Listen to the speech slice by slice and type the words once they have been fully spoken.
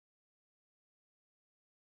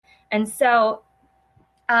And so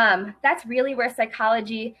that's really where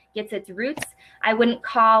psychology gets its roots. I wouldn't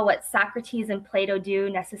call what Socrates and Plato do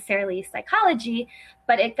necessarily psychology,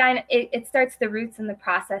 but it starts the roots in the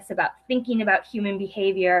process about thinking about human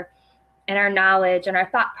behavior and our knowledge and our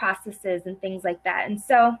thought processes and things like that. And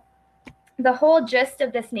so the whole gist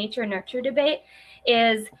of this nature-nurture debate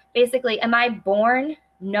is basically, am I born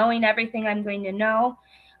knowing everything I'm going to know,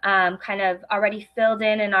 kind of already filled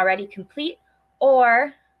in and already complete,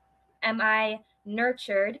 or am I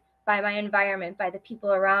nurtured by my environment, by the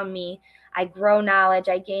people around me? I grow knowledge,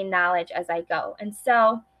 I gain knowledge as I go. And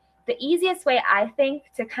so the easiest way, I think,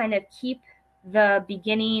 to kind of keep the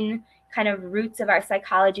beginning kind of roots of our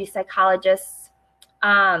psychologists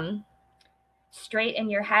straight in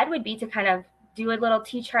your head would be to kind of do a little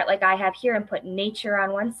T-chart like I have here and put nature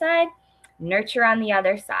on one side, nurture on the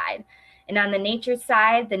other side. And on the nature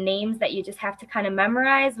side, the names that you just have to kind of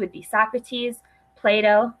memorize would be Socrates,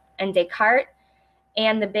 Plato, and Descartes.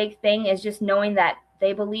 And the big thing is just knowing that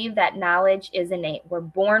they believe that knowledge is innate. We're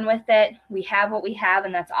born with it. We have what we have,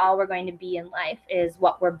 and that's all we're going to be in life, is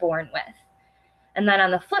what we're born with. And then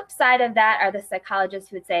on the flip side of that are the psychologists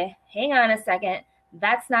who would say, hang on a second,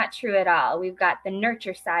 that's not true at all. We've got the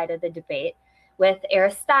nurture side of the debate with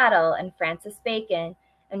Aristotle and Francis Bacon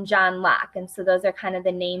and John Locke. And so those are kind of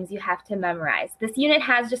the names you have to memorize. This unit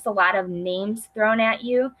has just a lot of names thrown at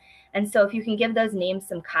you. And so if you can give those names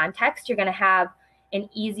some context, you're going to have an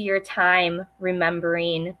easier time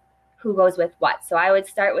remembering who goes with what. So I would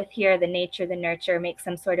start with here, the nature, the nurture, make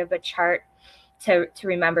some sort of a chart to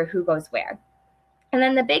remember who goes where. And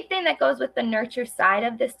then the big thing that goes with the nurture side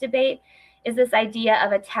of this debate is this idea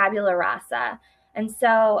of a tabula rasa. And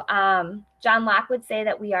so John Locke would say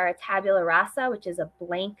that we are a tabula rasa, which is a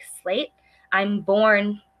blank slate. I'm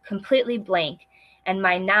born completely blank, and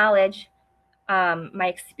my knowledge, my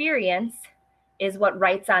experience is what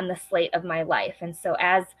writes on the slate of my life. And so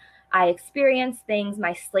as I experience things,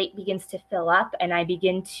 my slate begins to fill up, and I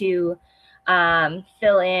begin to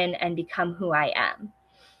fill in and become who I am.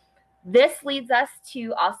 This leads us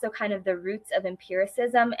to also kind of the roots of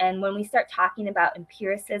empiricism. And when we start talking about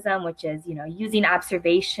empiricism, which is, using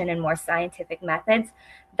observation and more scientific methods,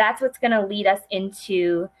 that's what's going to lead us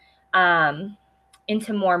into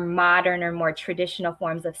more modern or more traditional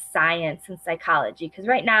forms of science and psychology. Because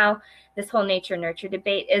right now, this whole nature-nurture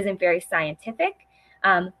debate isn't very scientific,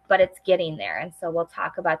 but it's getting there. And so we'll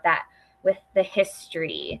talk about that with the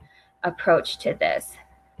history approach to this.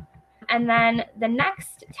 And then the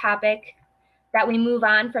next topic that we move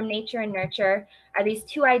on from nature and nurture are these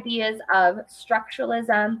two ideas of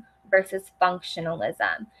structuralism versus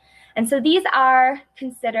functionalism. And so these are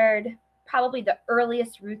considered probably the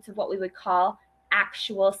earliest roots of what we would call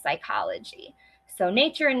actual psychology. So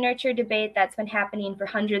nature and nurture debate, that's been happening for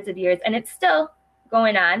hundreds of years, and it's still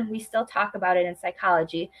going on. We still talk about it in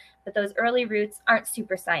psychology, but those early roots aren't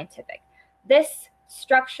super scientific. This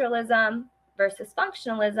structuralism versus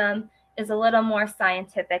functionalism is a little more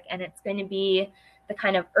scientific, and it's going to be the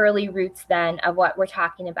kind of early roots then of what we're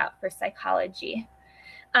talking about for psychology.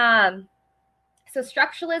 So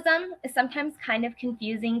structuralism is sometimes kind of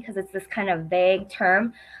confusing because it's this kind of vague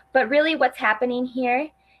term, but really what's happening here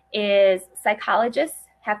is psychologists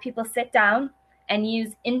have people sit down and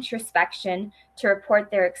use introspection to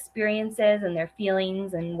report their experiences and their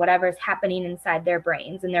feelings and whatever's happening inside their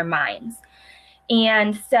brains and their minds.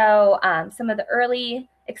 And so some of the early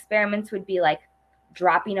experiments would be like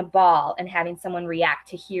dropping a ball and having someone react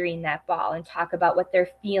to hearing that ball and talk about what they're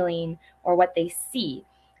feeling or what they see.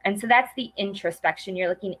 And so that's the introspection. You're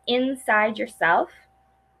looking inside yourself,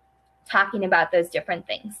 talking about those different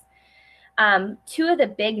things. Two of the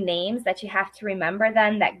big names that you have to remember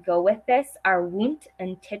then that go with this are Wundt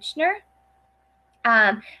and Titchener.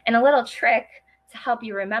 And a little trick to help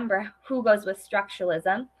you remember who goes with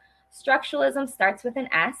structuralism. Structuralism starts with an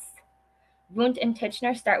S. Wundt and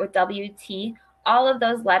Titchener start with WT. All of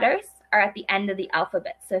those letters are at the end of the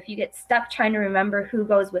alphabet. So if you get stuck trying to remember who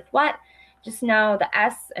goes with what, just know the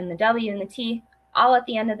S and the W and the T, all at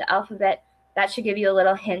the end of the alphabet. That should give you a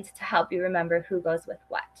little hint to help you remember who goes with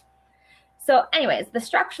what. So anyways, the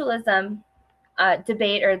structuralism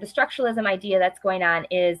debate, or the structuralism idea that's going on,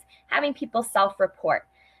 is having people self-report.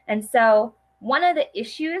 And so one of the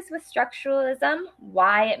issues with structuralism,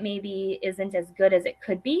 why it maybe isn't as good as it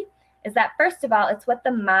could be, is that first of all, it's what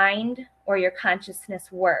the mind or your consciousness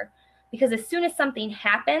were. Because as soon as something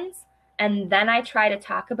happens and then I try to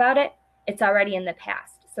talk about it, it's already in the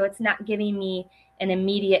past. So it's not giving me an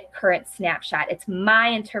immediate current snapshot. It's my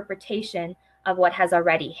interpretation of what has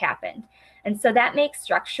already happened. And so that makes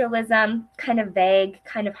structuralism kind of vague,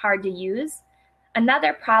 kind of hard to use.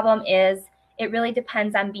 Another problem is it really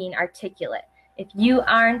depends on being articulate. If you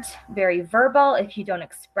aren't very verbal, if you don't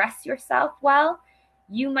express yourself well,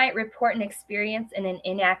 you might report an experience in an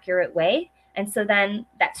inaccurate way. And so then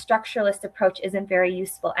that structuralist approach isn't very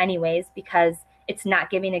useful anyways, because it's not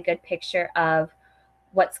giving a good picture of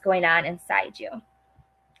what's going on inside you.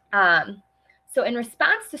 So in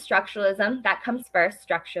response to structuralism, that comes first,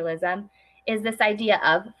 structuralism, is this idea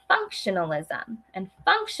of functionalism. And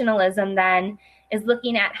functionalism then is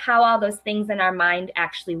looking at how all those things in our mind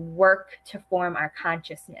actually work to form our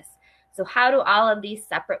consciousness. So how do all of these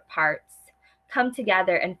separate parts come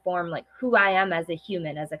together and form like who I am as a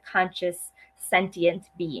human, as a conscious, sentient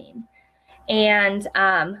being? And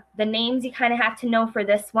the names you kind of have to know for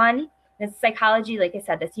this one. This psychology, like I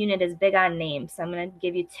said, this unit is big on names. So I'm going to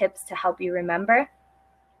give you tips to help you remember.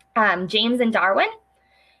 James and Darwin.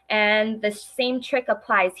 And the same trick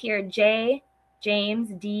applies here. J, James,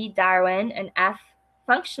 D, Darwin, and F,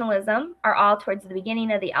 functionalism, are all towards the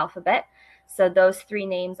beginning of the alphabet. So those three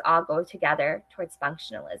names all go together towards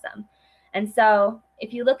functionalism. And so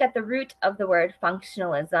if you look at the root of the word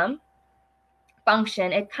functionalism,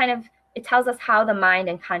 function, it tells us how the mind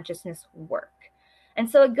and consciousness work. And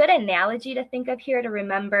so a good analogy to think of here to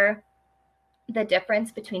remember the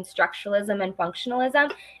difference between structuralism and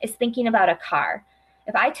functionalism is thinking about a car.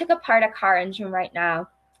 If I took apart a car engine right now,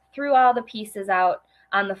 threw all the pieces out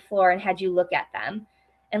on the floor and had you look at them,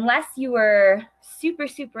 unless you were super,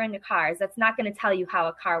 super into cars, that's not going to tell you how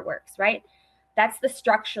a car works, right? That's the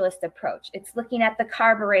structuralist approach. It's looking at the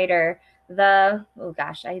carburetor,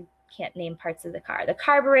 I can't name parts of the car. The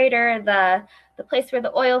carburetor, the place where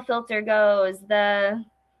the oil filter goes,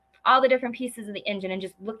 all the different pieces of the engine, and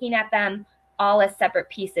just looking at them all as separate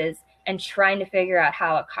pieces and trying to figure out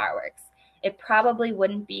how a car works. It probably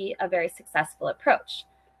wouldn't be a very successful approach.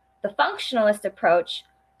 The functionalist approach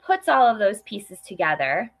puts all of those pieces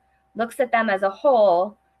together, looks at them as a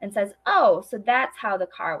whole, and says, oh, so that's how the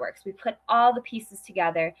car works. We put all the pieces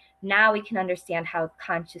together. Now we can understand how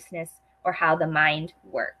consciousness or how the mind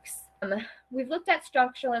works. We've looked at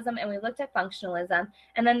structuralism and we've looked at functionalism.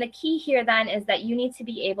 And then the key here then is that you need to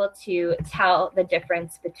be able to tell the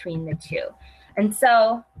difference between the two. And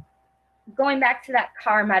so going back to that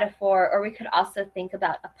car metaphor, or we could also think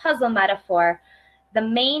about a puzzle metaphor, the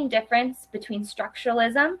main difference between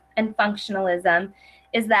structuralism and functionalism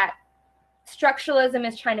is that structuralism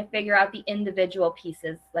is trying to figure out the individual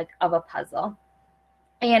pieces of a puzzle.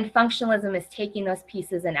 And functionalism is taking those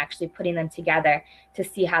pieces and actually putting them together to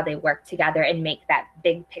see how they work together and make that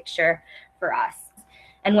big picture for us.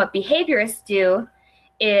 And what behaviorists do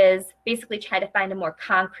is basically try to find a more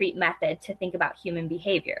concrete method to think about human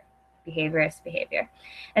behavior, behaviorist behavior.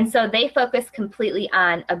 And so they focus completely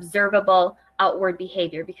on observable outward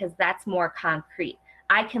behavior because that's more concrete.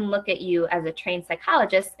 I can look at you as a trained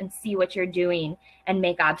psychologist and see what you're doing and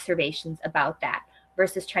make observations about that,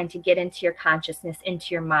 versus trying to get into your consciousness,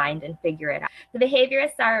 into your mind, and figure it out. The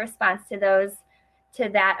behaviorists are a response to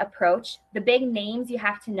that approach. The big names you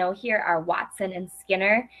have to know here are Watson and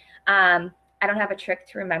Skinner. I don't have a trick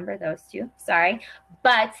to remember those two, sorry.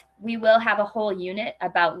 But we will have a whole unit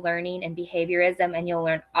about learning and behaviorism, and you'll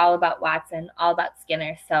learn all about Watson, all about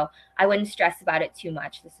Skinner. So I wouldn't stress about it too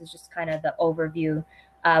much. This is just kind of the overview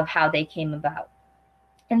of how they came about.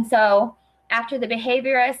 And so after the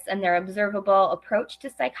behaviorists and their observable approach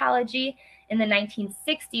to psychology, in the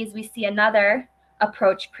 1960s, we see another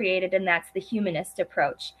approach created, and that's the humanist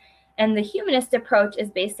approach. And the humanist approach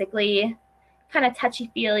is basically kind of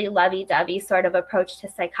touchy-feely, lovey-dovey sort of approach to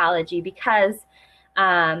psychology because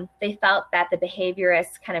they felt that the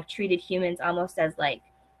behaviorists kind of treated humans almost as like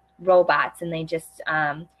robots, and they just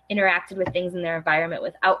interacted with things in their environment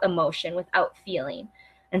without emotion, without feeling.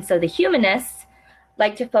 And so the humanists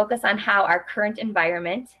like to focus on how our current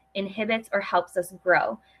environment inhibits or helps us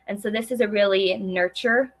grow. And so this is a really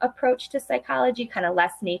nurture approach to psychology, kind of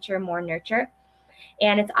less nature, more nurture.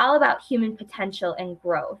 And it's all about human potential and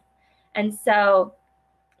growth. And so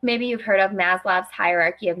maybe you've heard of Maslow's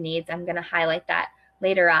hierarchy of needs. I'm going to highlight that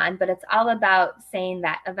later on, but it's all about saying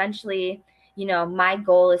that eventually, you know, my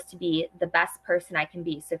goal is to be the best person I can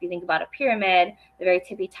be. So if you think about a pyramid, the very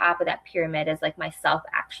tippy top of that pyramid is like my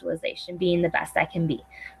self-actualization, being the best I can be.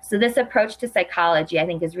 So this approach to psychology, I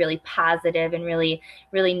think, is really positive and really,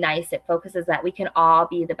 really nice. It focuses that we can all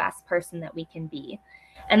be the best person that we can be.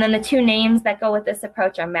 And then the two names that go with this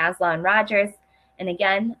approach are Maslow and Rogers. And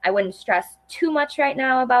again, I wouldn't stress too much right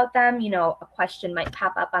now about them. You know, a question might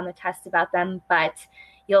pop up on the test about them, but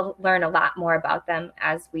you'll learn a lot more about them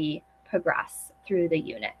as we progress through the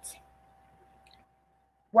unit.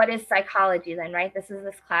 what is psychology then, right? This is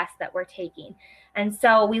this class that we're taking. And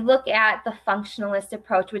so we look at the functionalist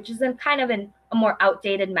approach, which is kind of a more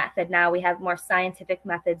outdated method now. We have more scientific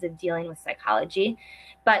methods of dealing with psychology.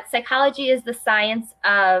 But psychology is the science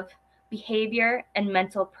of behavior and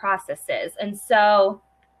mental processes. And so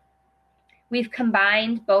we've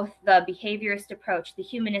combined both the behaviorist approach, the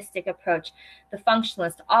humanistic approach, the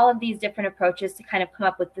functionalist, all of these different approaches to kind of come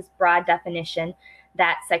up with this broad definition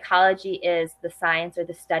that psychology is the science or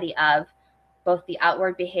the study of both the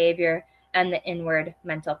outward behavior and the inward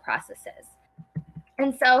mental processes.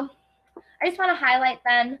 And so I just want to highlight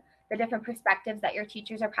then the different perspectives that your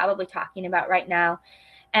teachers are probably talking about right now.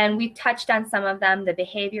 And we've touched on some of them, the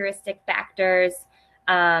behavioristic factors,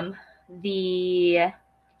 the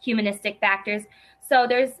humanistic factors. So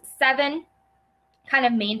there's 7 kind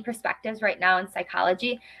of main perspectives right now in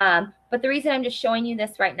psychology. But the reason I'm just showing you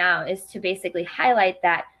this right now is to basically highlight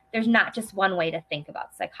that there's not just one way to think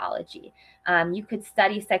about psychology. You could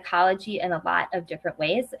study psychology in a lot of different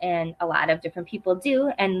ways, and a lot of different people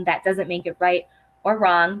do, and that doesn't make it right or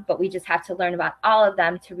wrong, but we just have to learn about all of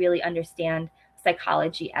them to really understand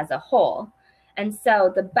psychology as a whole. And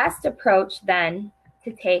so the best approach then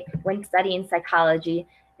to take when studying psychology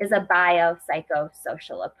is a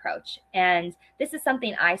biopsychosocial approach. And this is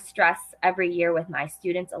something I stress every year with my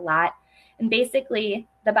students a lot. And basically,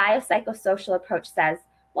 the biopsychosocial approach says,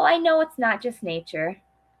 well, I know it's not just nature,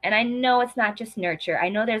 and I know it's not just nurture. I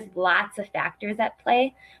know there's lots of factors at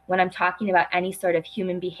play when I'm talking about any sort of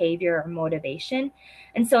human behavior or motivation.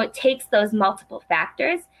 And so it takes those multiple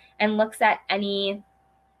factors and looks at any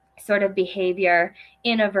sort of behavior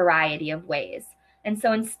in a variety of ways. And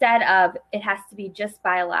so instead of it has to be just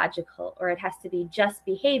biological or it has to be just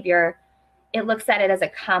behavior, it looks at it as a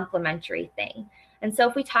complementary thing. And so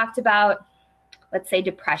if we talked about, let's say,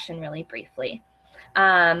 depression really briefly,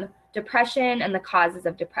 depression and the causes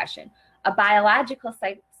of depression, a biological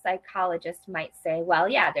psychologist might say, well,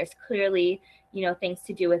 yeah, there's clearly, things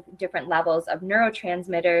to do with different levels of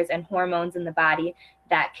neurotransmitters and hormones in the body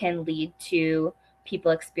that can lead to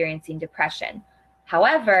people experiencing depression.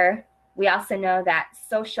 However, we also know that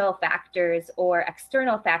social factors or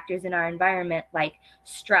external factors in our environment, like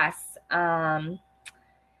stress,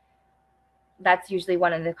 that's usually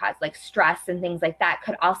one of the causes, like stress and things like that,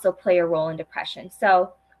 could also play a role in depression.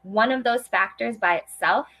 So one of those factors by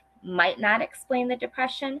itself might not explain the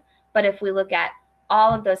depression, but if we look at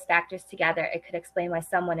all of those factors together, it could explain why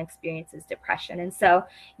someone experiences depression. And so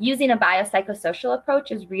using a biopsychosocial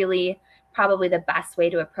approach is really probably the best way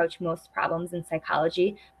to approach most problems in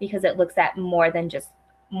psychology, because it looks at more than just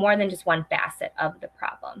one facet of the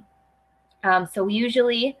problem. So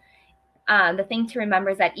usually the thing to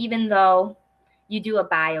remember is that even though you do a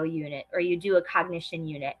bio unit or you do a cognition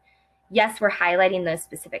unit, yes, we're highlighting those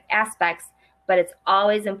specific aspects, but it's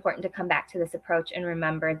always important to come back to this approach and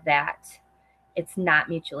remember that it's not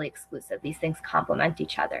mutually exclusive. These things complement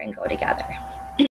each other and go together.